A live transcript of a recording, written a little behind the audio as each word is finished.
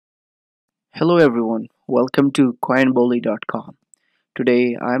Hello everyone, welcome to coinbolee.com.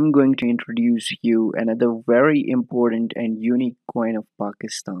 Today I'm going to introduce you another very important and unique coin of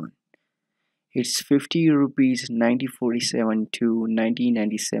Pakistan. It's 50 rupees 1947 to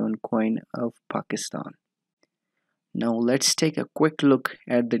 1997 coin of Pakistan. Now let's take a quick look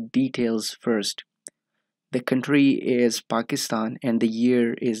at the details first. The country is Pakistan and the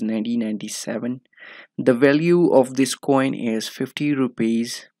year is 1997. The value of this coin is 50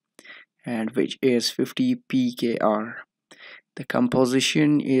 rupees and which is 50 PKR. The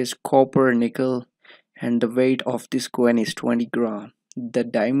composition is copper nickel and the weight of this coin is 20 gram. The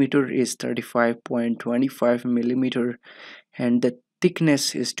diameter is 35.25 millimeter and the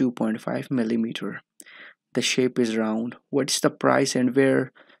thickness is 2.5 millimeter. The shape is round. What's the price and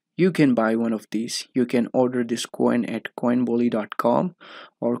where you can buy one of these? You can order this coin at coinbolee.com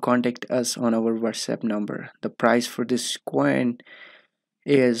or contact us on our WhatsApp number. The price for this coin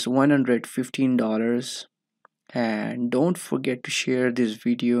is $115, and don't forget to share this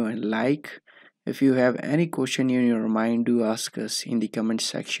video and like. If you have any question in your mind, do ask us in the comment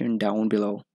section down below.